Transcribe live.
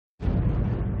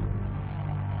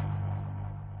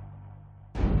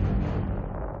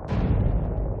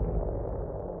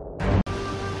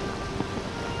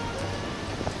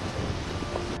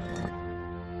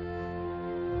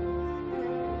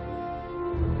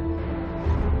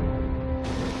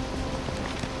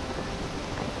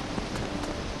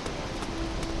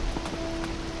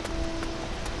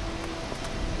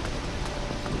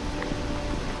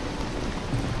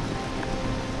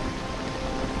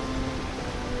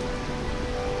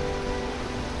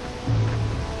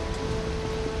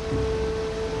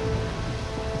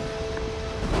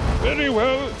Very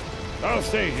well. I'll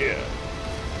stay here.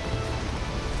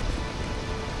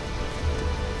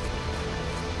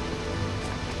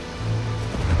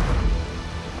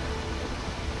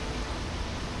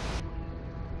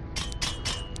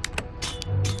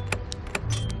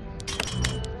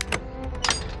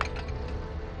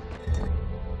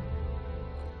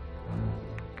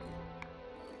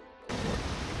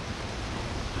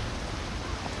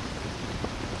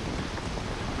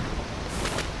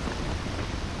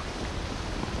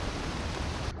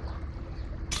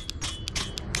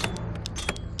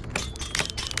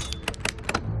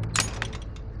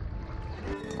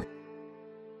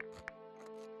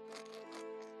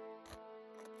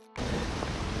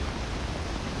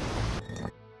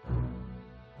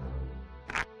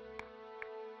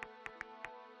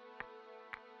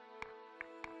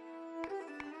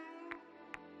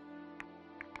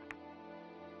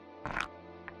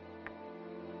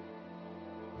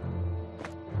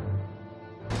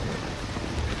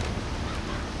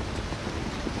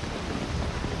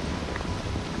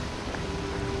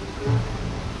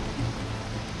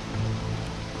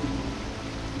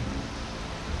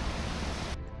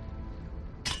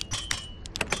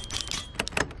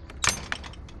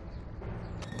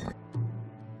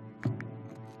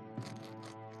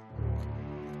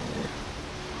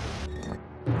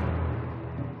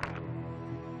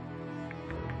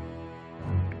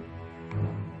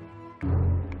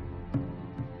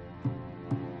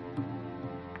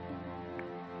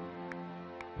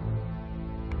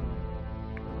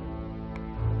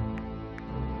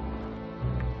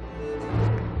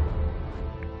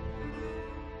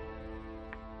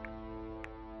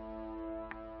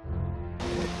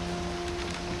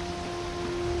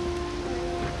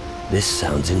 This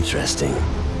sounds interesting.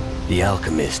 The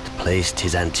alchemist placed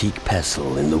his antique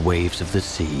pestle in the waves of the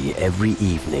sea every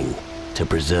evening to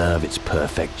preserve its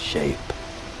perfect shape.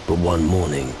 But one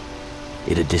morning,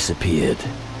 it had disappeared.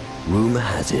 Rumor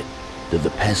has it that the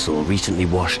pestle recently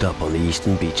washed up on the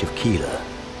eastern beach of Keeler.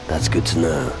 That's good to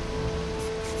know.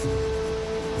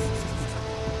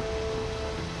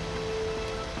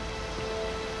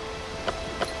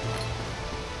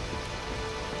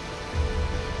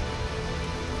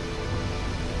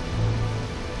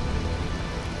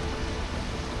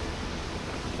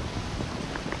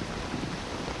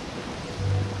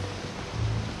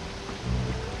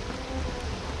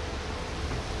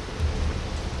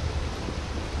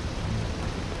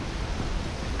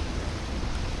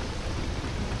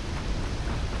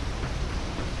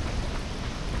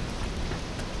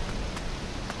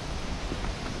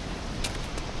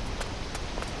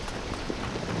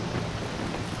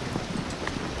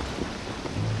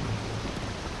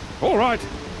 All right.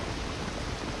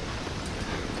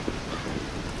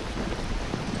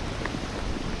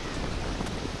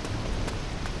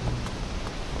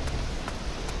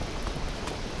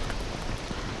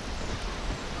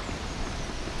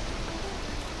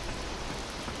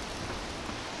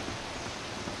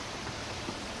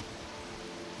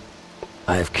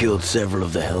 I have killed several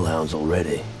of the hellhounds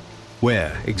already.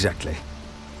 Where, exactly?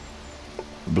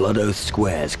 Blood Oath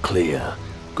Square's clear.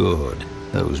 Good.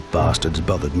 Those bastards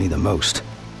bothered me the most.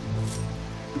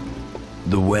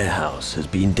 The warehouse has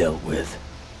been dealt with.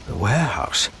 The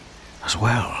warehouse? As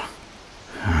well.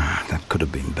 That could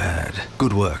have been bad.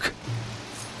 Good work.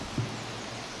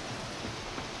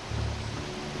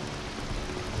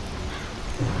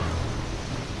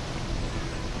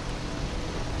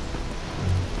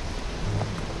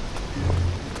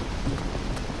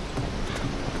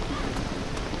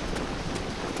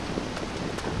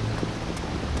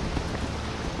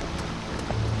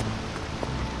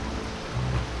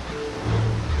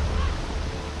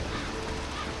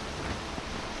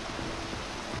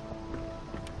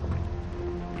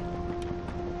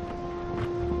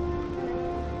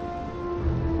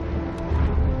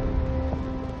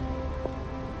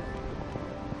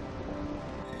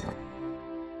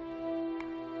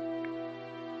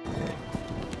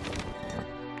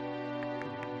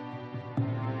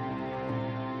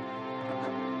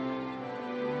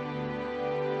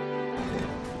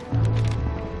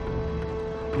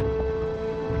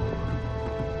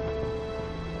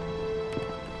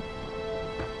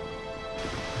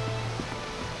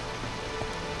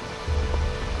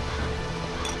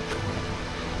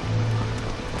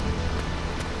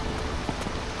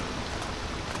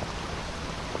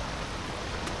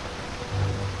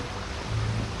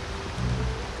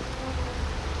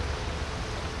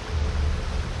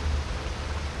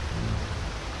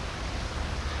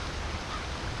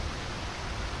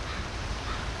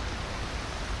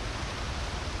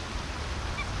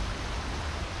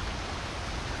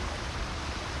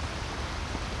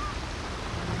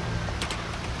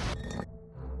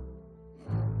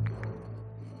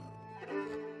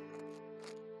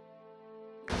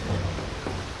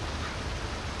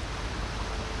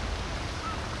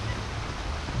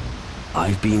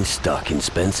 I've been stuck in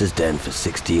Spencer's den for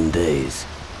 16 days,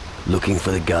 looking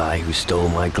for the guy who stole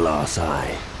my glass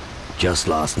eye. Just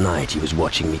last night he was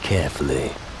watching me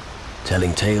carefully,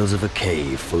 telling tales of a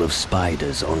cave full of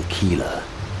spiders on Keeler.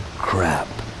 Crap.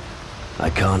 I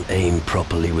can't aim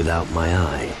properly without my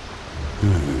eye.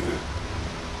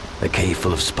 A cave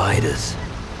full of spiders.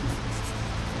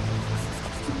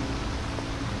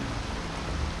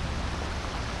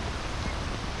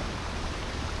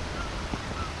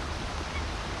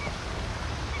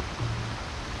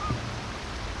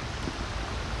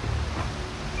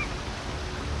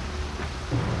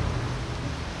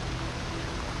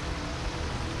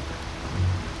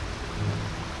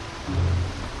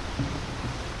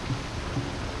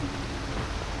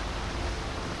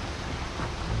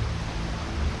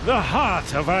 The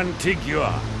heart of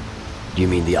Antigua. Do you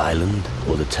mean the island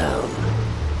or the town?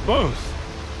 Both.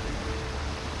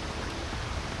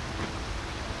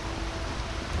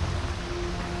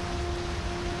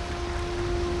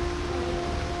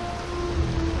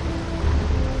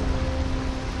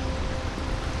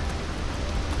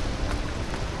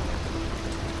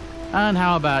 And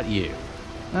how about you?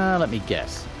 Let me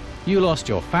guess. You lost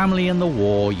your family in the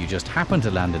war, you just happened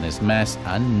to land in this mess,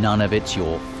 and none of it's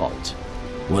your fault.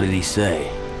 What did he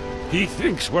say? He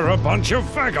thinks we're a bunch of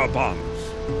vagabonds.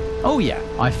 Oh yeah,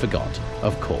 I forgot.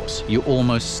 Of course, you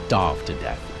almost starved to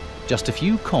death. Just a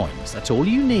few coins, that's all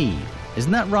you need.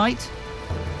 Isn't that right?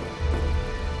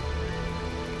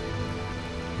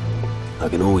 I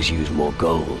can always use more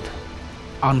gold.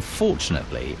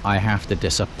 Unfortunately, I have to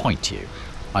disappoint you.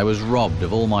 I was robbed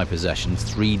of all my possessions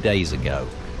 3 days ago.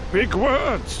 Big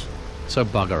words. So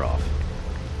bugger off.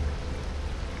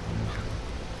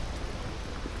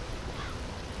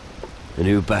 And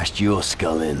who bashed your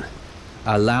skull in?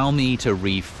 Allow me to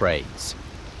rephrase.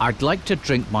 I'd like to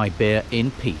drink my beer in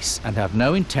peace and have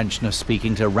no intention of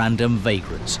speaking to random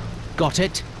vagrants. Got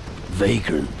it?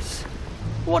 Vagrants?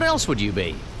 What else would you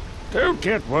be? Don't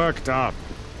get worked up.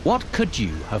 What could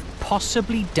you have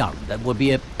possibly done that would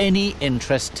be of any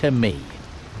interest to me?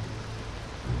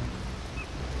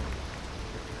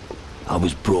 I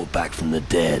was brought back from the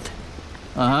dead.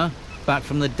 Uh-huh. Back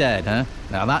from the dead, huh?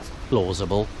 Now that's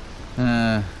plausible.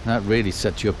 That really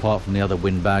sets you apart from the other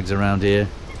windbags around here.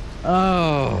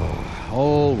 Oh,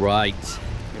 all right.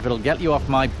 If it'll get you off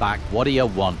my back, what do you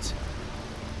want?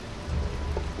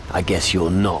 I guess you're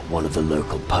not one of the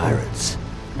local pirates.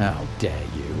 How dare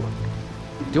you?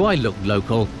 Do I look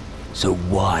local? So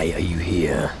why are you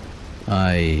here?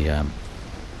 I,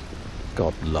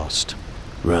 got lost.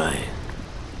 Right.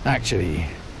 Actually,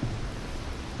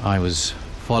 I was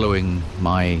following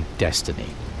my destiny.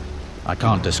 I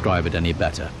can't describe it any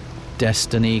better.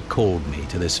 Destiny called me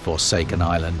to this forsaken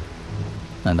island,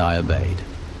 and I obeyed.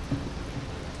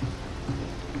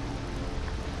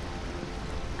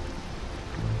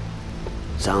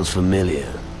 Sounds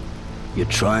familiar. You're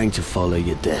trying to follow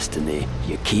your destiny.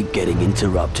 You keep getting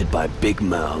interrupted by big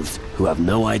mouths who have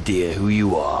no idea who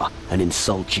you are and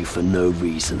insult you for no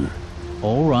reason.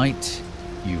 All right,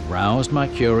 you've roused my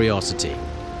curiosity.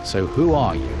 So who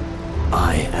are you?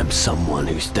 I am someone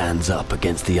who stands up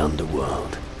against the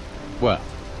underworld. Well,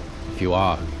 if you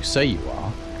are who you say you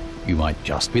are, you might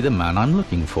just be the man I'm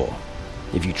looking for.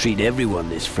 If you treat everyone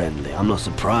this friendly, I'm not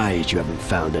surprised you haven't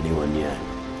found anyone yet.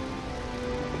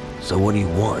 So what do you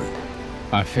want?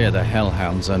 I fear the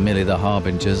Hellhounds are merely the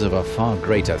harbingers of a far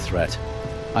greater threat.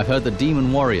 I've heard the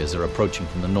demon warriors are approaching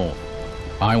from the north.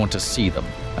 I want to see them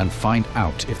and find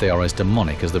out if they are as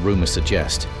demonic as the rumors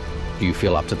suggest. Do you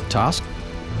feel up to the task?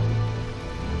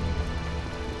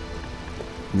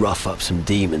 Rough up some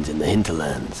demons in the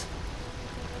hinterlands.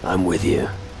 I'm with you.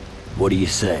 What do you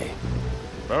say?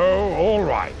 Oh, all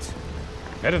right.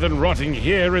 Better than rotting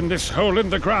here in this hole in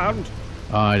the ground.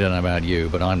 I don't know about you,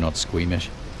 but I'm not squeamish.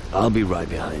 I'll be right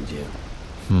behind you.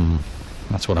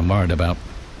 That's what I'm worried about.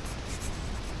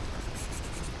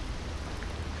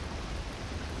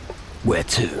 Where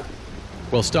to?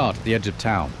 We'll start at the edge of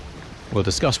town. We'll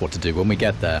discuss what to do when we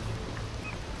get there.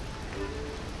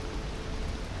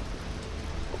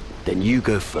 Then you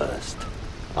go first.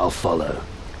 I'll follow.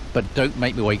 But don't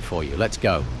make me wait for you. Let's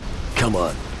go. Come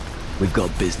on. We've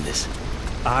got business.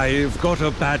 I've got a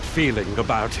bad feeling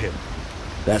about him.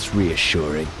 That's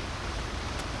reassuring.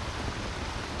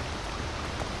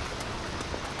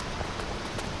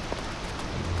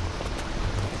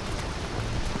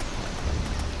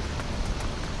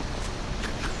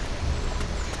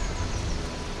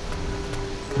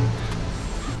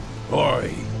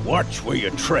 Oi, watch where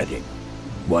you're treading.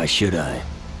 Why should I?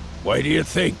 Why do you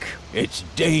think? It's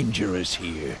dangerous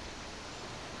here.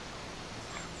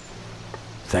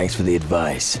 Thanks for the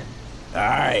advice.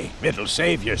 Aye, it'll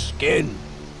save your skin.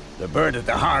 The bird at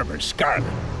the harbor,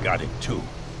 Scarlet, got it too.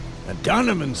 And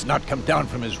Donovan's not come down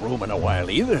from his room in a while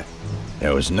either.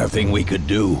 There was nothing we could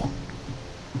do.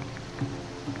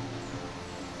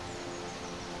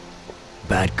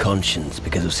 Bad conscience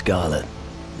because of Scarlet.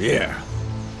 Yeah.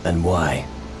 And why?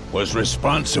 Was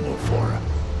responsible for her.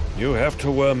 You have to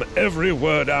worm every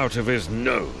word out of his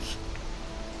nose.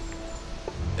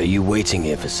 Are you waiting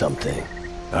here for something?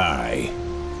 Aye.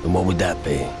 And what would that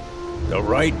be? The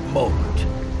right moment.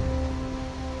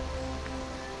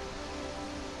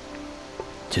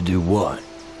 To do what?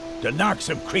 To knock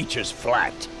some creatures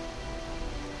flat.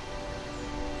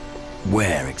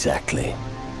 Where exactly?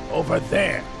 Over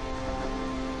there.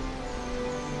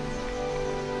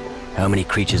 How many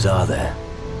creatures are there?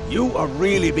 You are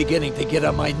really beginning to get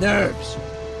on my nerves.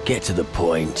 Get to the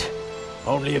point.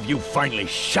 Only if you finally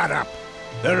shut up.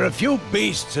 There are a few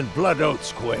beasts in Blood Oath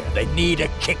Square. They need a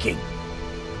kicking.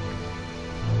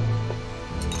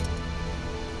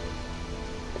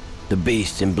 The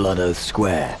beasts in Blood Oath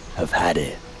Square have had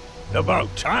it.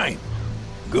 About time.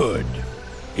 Good.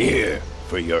 Here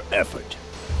for your effort.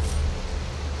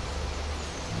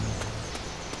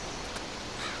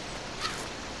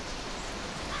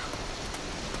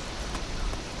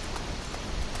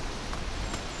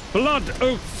 Blood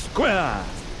Oath Square.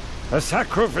 A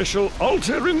sacrificial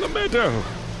altar in the meadow.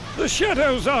 The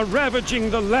shadows are ravaging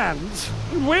the lands,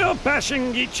 and we're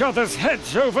bashing each other's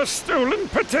heads over stolen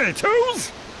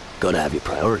potatoes? Gotta have your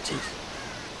priorities.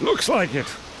 Looks like it.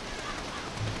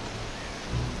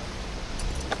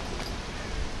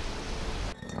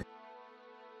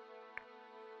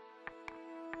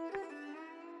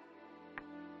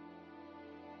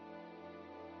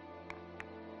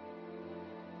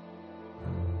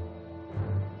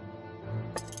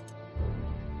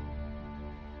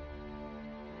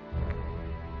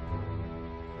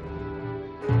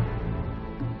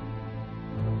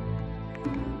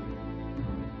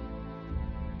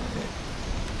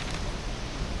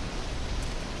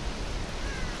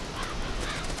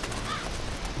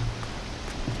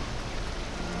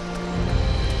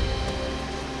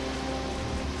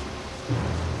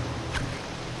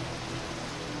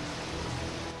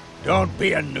 Don't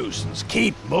be a nuisance.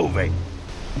 Keep moving.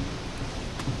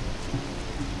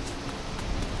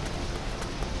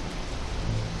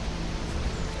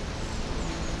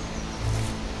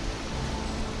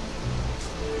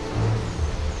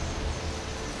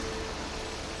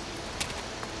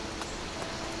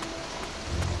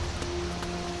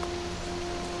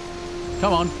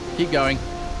 Come on, keep going.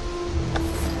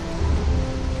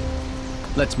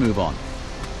 Let's move on.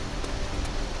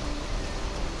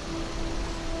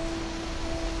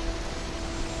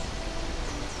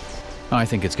 I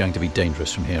think it's going to be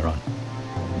dangerous from here on.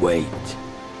 Wait.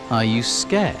 Are you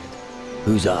scared?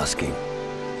 Who's asking?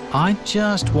 I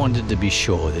just wanted to be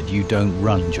sure that you don't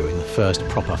run during the first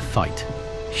proper fight.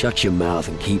 Shut your mouth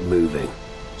and keep moving.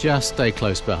 Just stay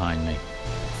close behind me.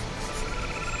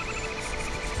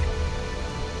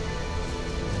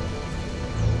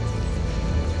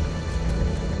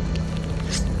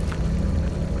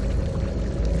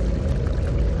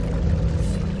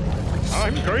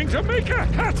 I'm going to make a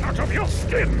hat out of your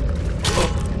skin!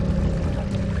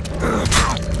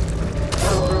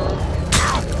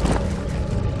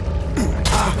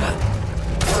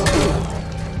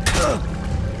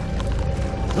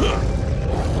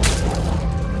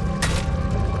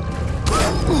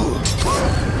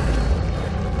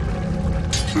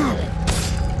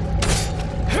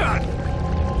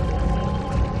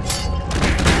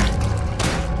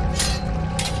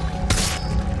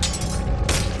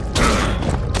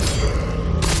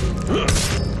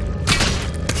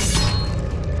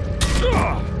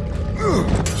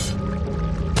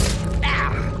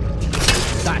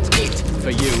 That's it for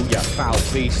you foul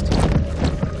beast.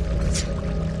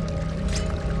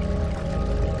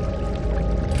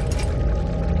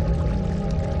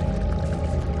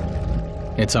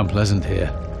 It's unpleasant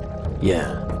here.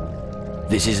 Yeah.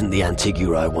 This isn't the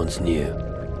Antigua I once knew.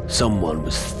 Someone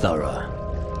was thorough.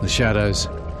 The shadows,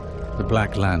 the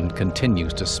black land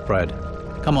continues to spread.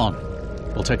 Come on,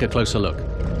 we'll take a closer look.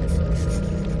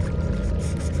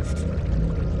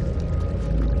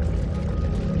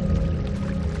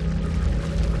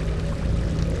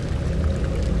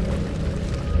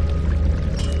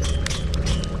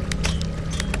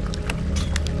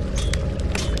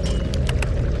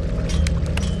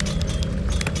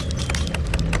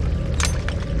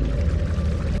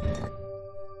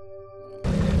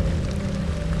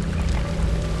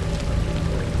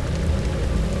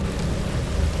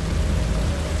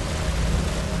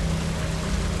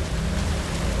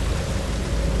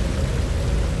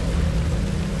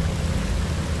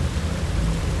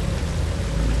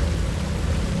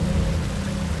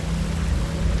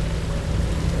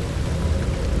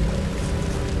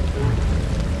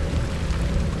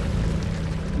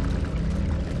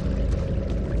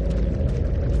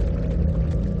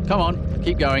 Come on,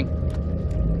 keep going.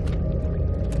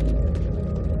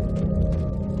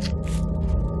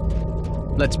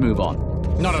 Let's move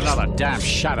on. Not another damn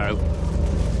shadow.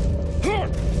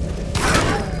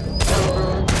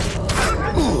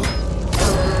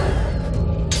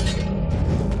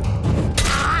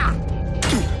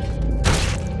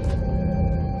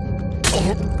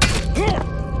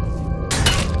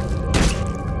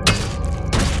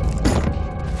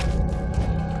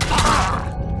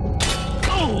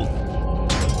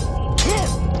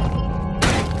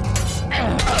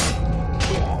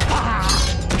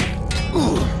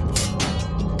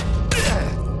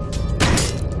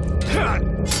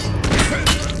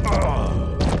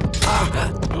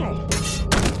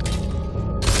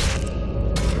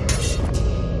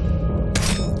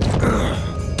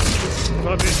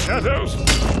 Shadows?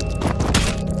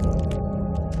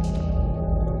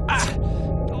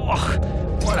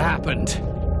 What happened?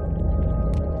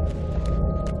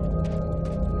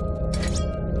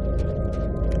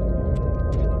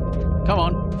 Come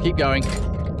on, keep going.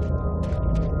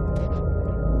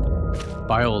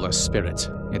 By all the spirits,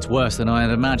 it's worse than I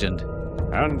had imagined.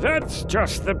 And that's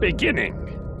just the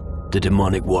beginning. The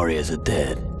demonic warriors are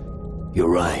dead.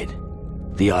 You're right.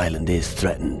 The island is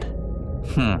threatened.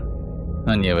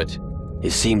 I knew it.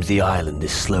 It seems the island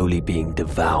is slowly being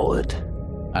devoured.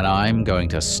 And I'm going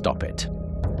to stop it.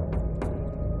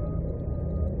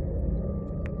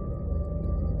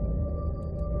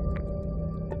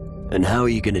 And how are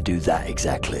you going to do that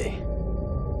exactly?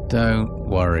 Don't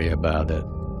worry about it.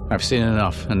 I've seen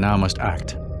enough, and now must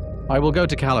act. I will go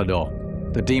to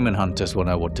Calidor. The demon hunters will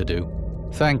know what to do.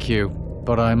 Thank you,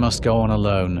 but I must go on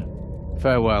alone.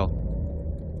 Farewell.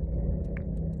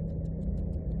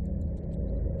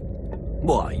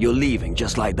 What, you're leaving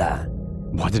just like that?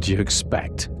 What did you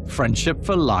expect? Friendship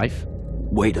for life?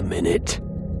 Wait a minute.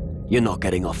 You're not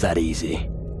getting off that easy.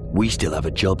 We still have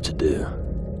a job to do.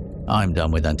 I'm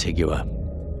done with Antigua.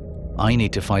 I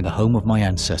need to find the home of my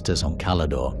ancestors on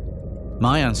Calidor.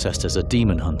 My ancestors are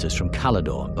demon hunters from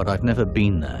Calidor, but I've never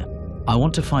been there. I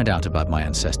want to find out about my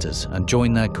ancestors and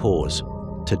join their cause.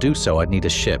 To do so, I'd need a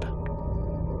ship.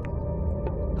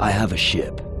 I have a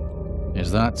ship. Is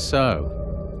that so?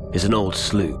 It's an old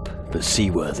sloop, but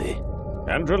seaworthy.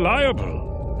 And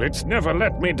reliable. It's never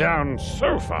let me down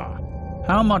so far.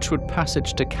 How much would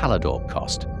passage to Calidor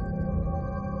cost?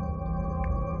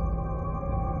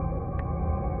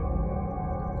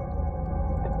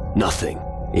 Nothing,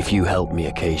 if you help me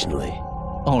occasionally.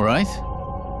 All right.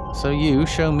 So you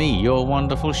show me your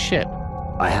wonderful ship.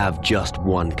 I have just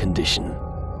one condition.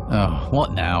 Oh,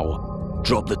 what now?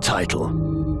 Drop the title.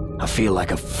 I feel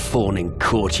like a fawning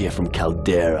courtier from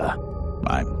Caldera.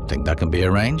 I think that can be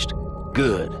arranged.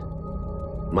 Good.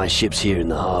 My ship's here in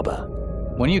the harbor.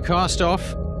 When you cast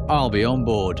off, I'll be on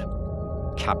board,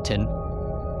 Captain.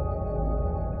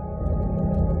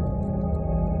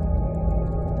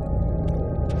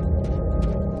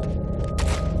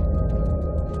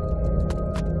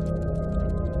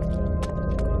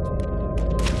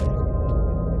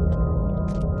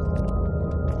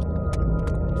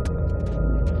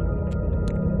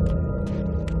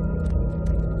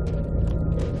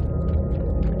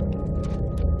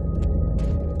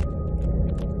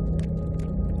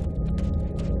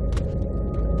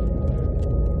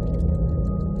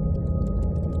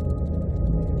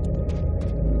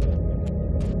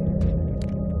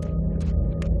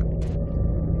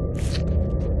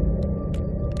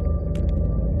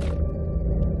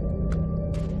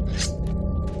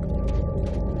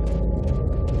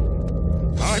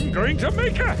 I'm going to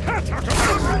make a hat out of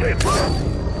that skin!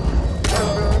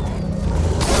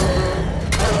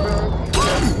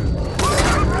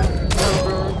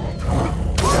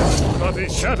 Bloody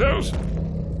shadows!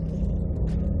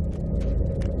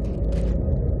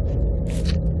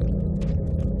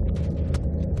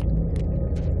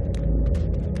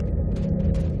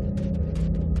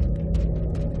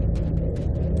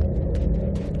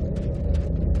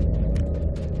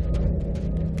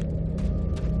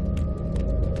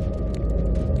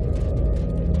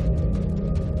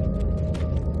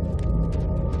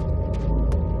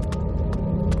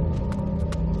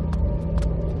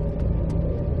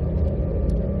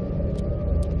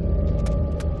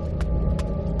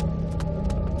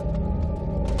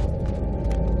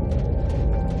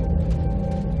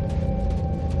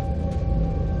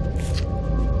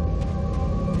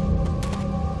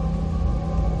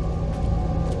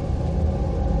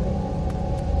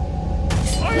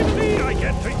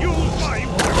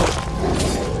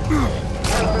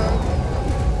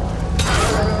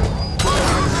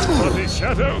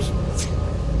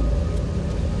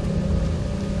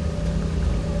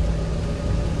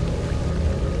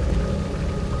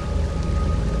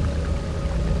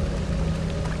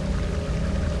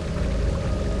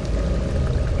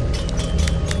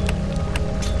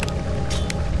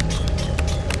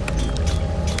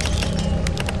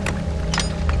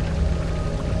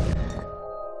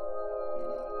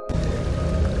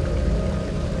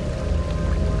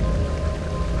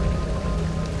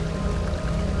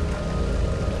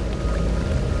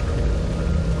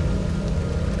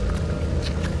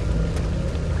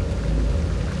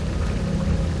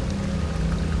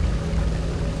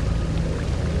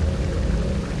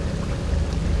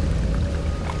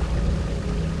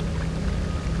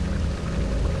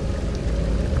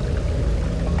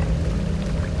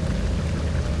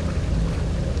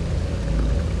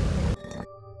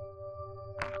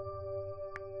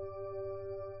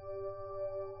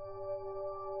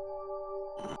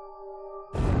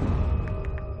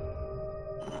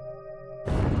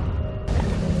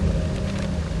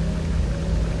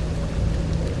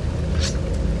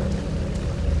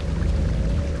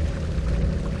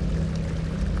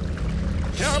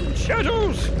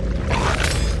 shadows!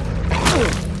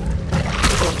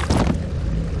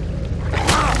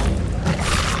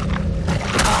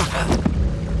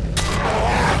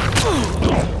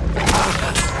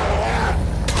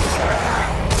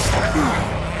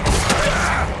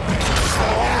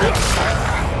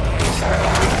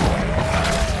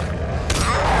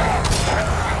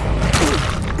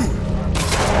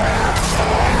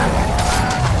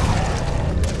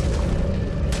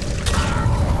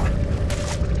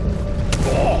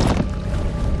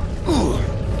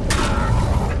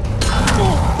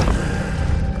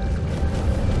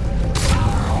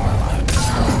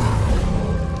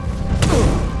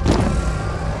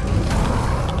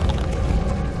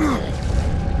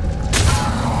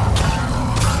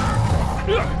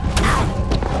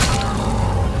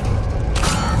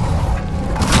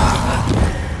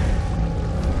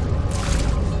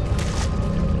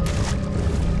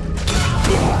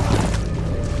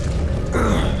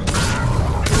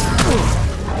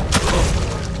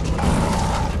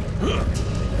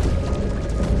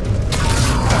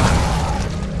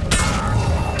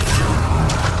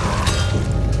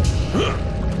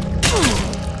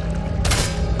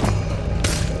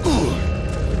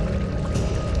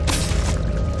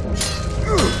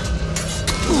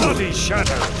 Bloody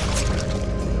shadows!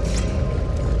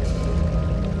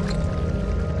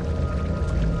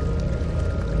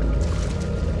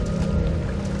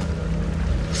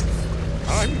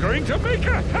 I'm going to make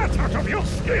a hat out of your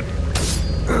skin!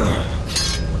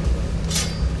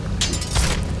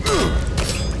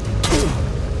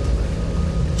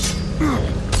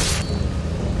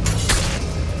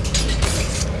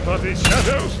 Bloody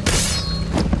shadows!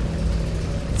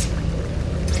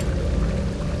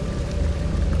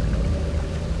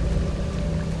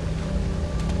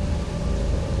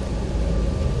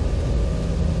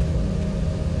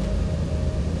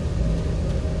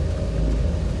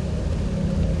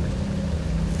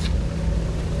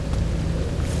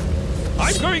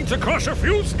 I'm going to crush a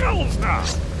few skulls now!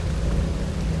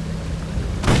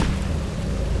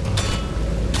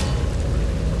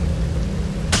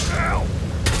 Ow!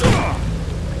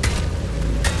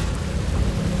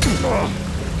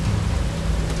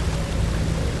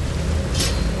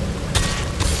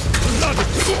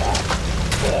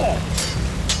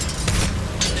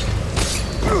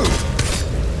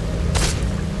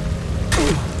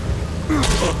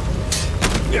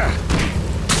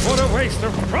 What a waste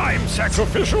of prime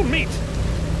sacrificial meat!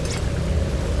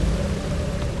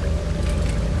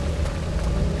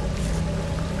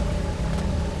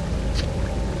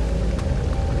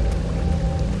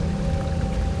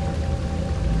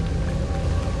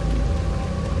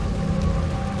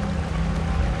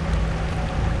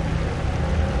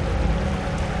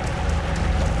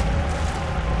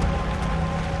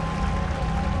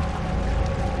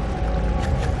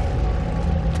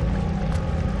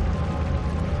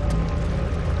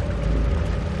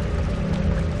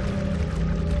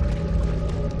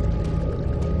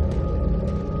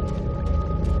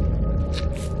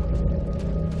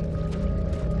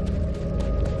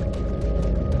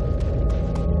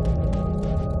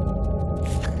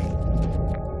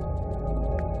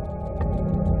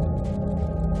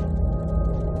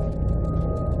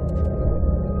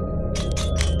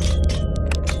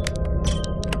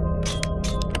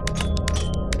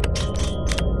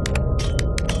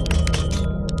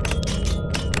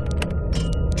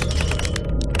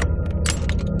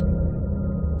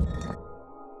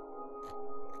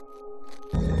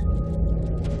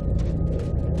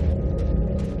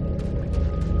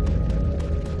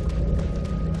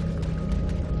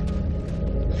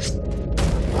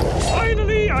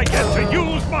 I get to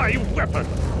use my weapon!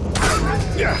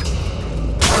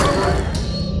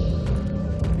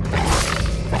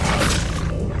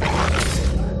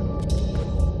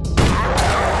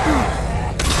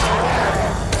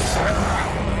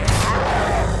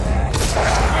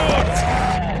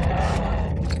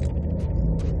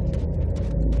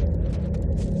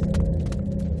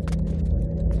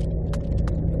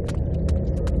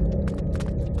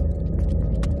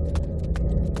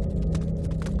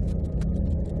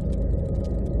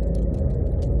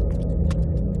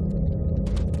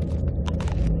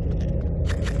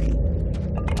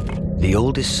 The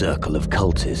oldest circle of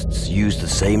cultists used the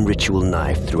same ritual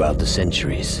knife throughout the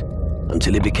centuries,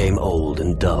 until it became old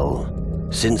and dull.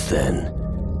 Since then,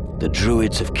 the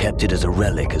druids have kept it as a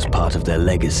relic as part of their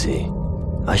legacy.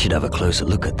 I should have a closer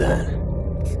look at that.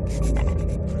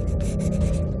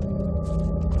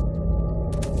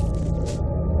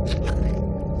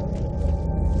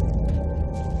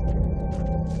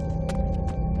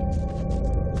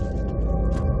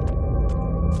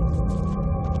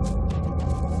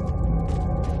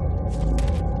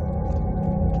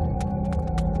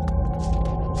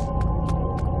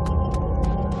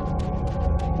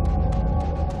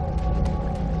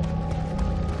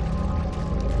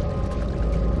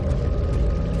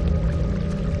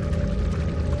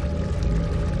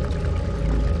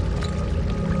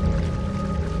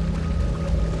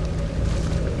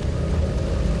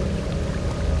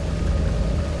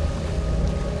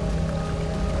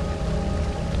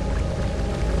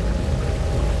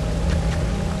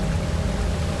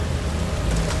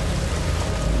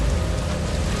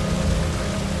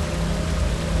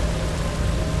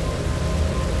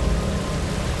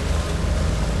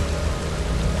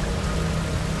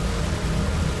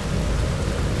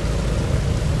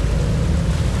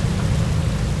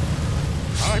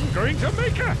 I'm going to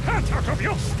make a hat out of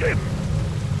your skin!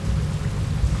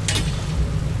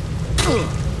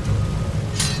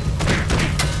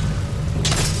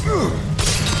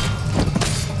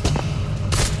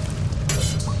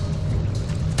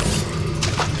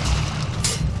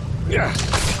 Yeah.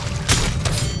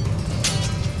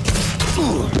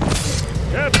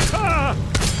 Get her!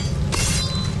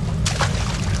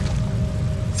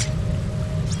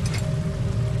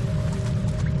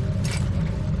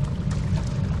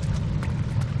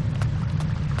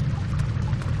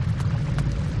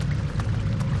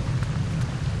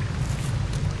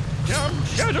 Damn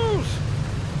shadows!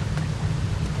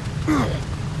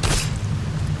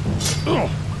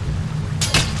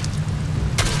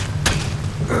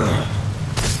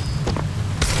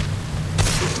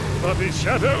 Bloody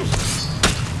shadows!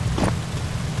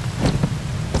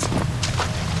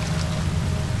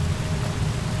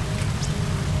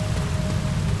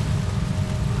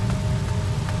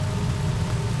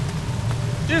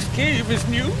 This cave is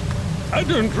new. I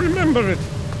don't remember it.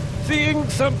 Seeing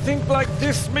something like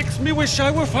this makes me wish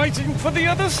I were fighting for the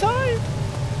other side.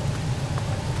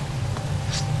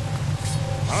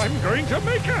 I'm going to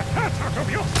make a hat out of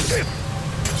your skin.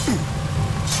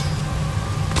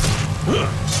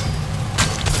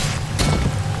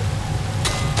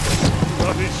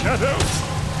 Bloody shadows!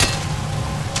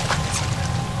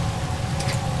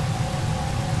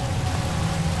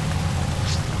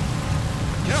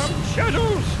 Damn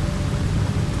shadows!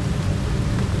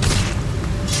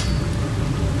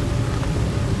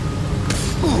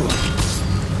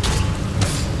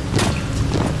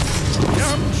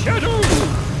 Damn shadows!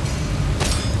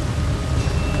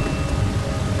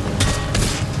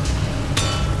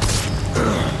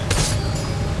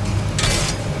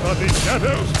 Bloody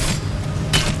shadows!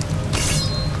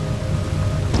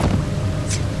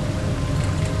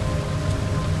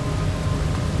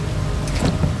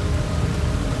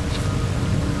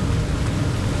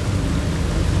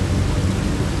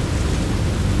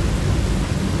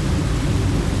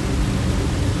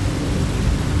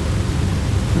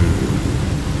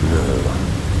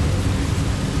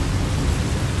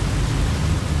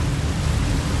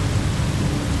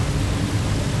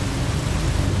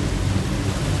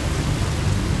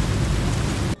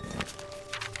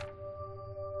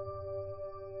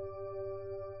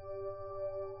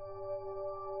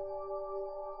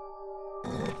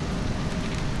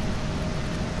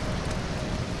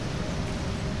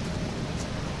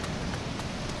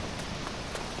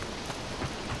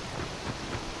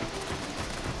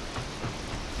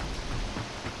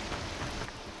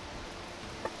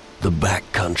 The back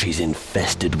country's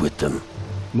infested with them.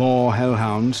 More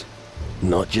hellhounds?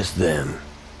 Not just them.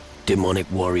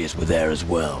 Demonic warriors were there as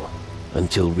well.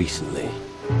 Until recently.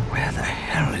 Where the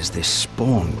hell is this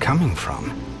spawn coming from?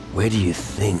 Where do you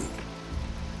think?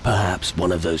 Perhaps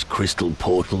one of those crystal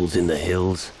portals in the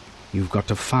hills? You've got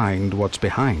to find what's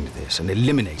behind this and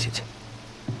eliminate it.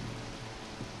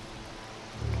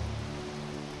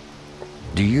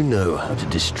 Do you know how to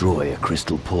destroy a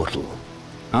crystal portal?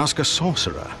 Ask a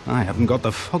sorcerer. I haven't got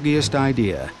the foggiest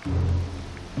idea.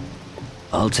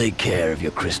 I'll take care of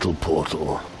your crystal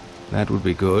portal. That would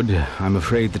be good. I'm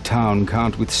afraid the town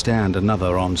can't withstand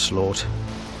another onslaught.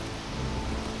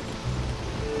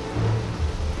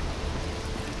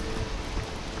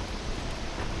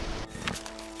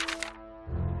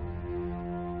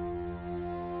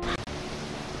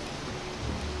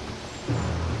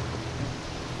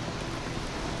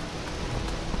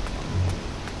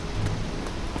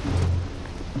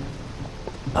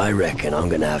 I reckon I'm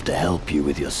gonna have to help you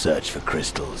with your search for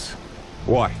crystals.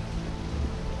 Why?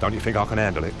 Don't you think I can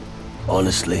handle it?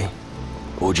 Honestly?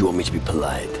 Or do you want me to be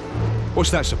polite? What's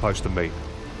that supposed to mean?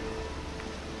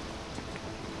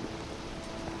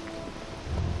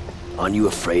 Aren't you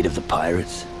afraid of the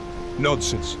pirates?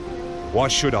 Nonsense. Why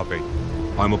should I be?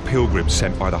 I'm a pilgrim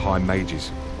sent by the High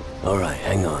Mages. Alright,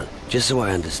 hang on. Just so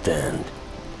I understand.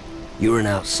 You're an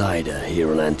outsider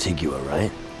here on Antigua,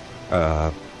 right?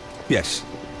 Yes.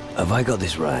 Have I got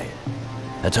this right?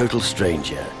 A total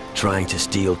stranger trying to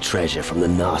steal treasure from the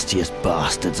nastiest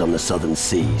bastards on the southern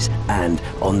seas and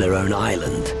on their own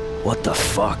island? What the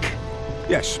fuck?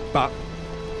 Yes, but...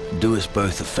 Do us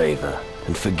both a favor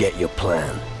and forget your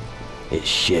plan. It's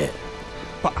shit.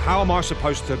 But how am I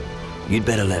supposed to... You'd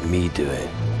better let me do it,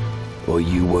 or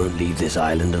you won't leave this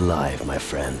island alive, my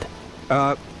friend.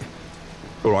 All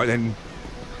right then,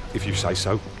 if you say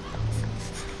so.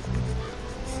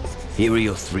 Here are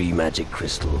your 3 magic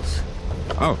crystals.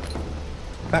 Oh,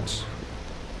 that's...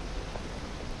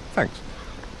 Thanks.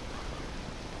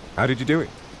 How did you do it?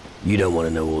 You don't want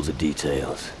to know all the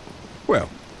details. Well,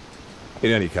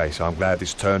 In any case, I'm glad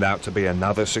this turned out to be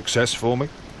another success for me.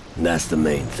 That's the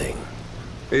main thing.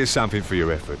 Here's something for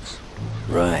your efforts.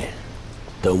 Right.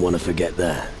 Don't want to forget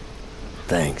that.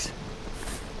 Thanks.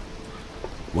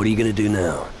 What are you gonna do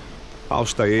now? I'll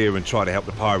stay here and try to help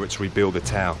the pirates rebuild the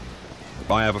town.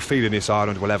 I have a feeling this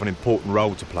island will have an important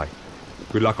role to play.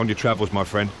 Good luck on your travels, my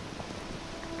friend.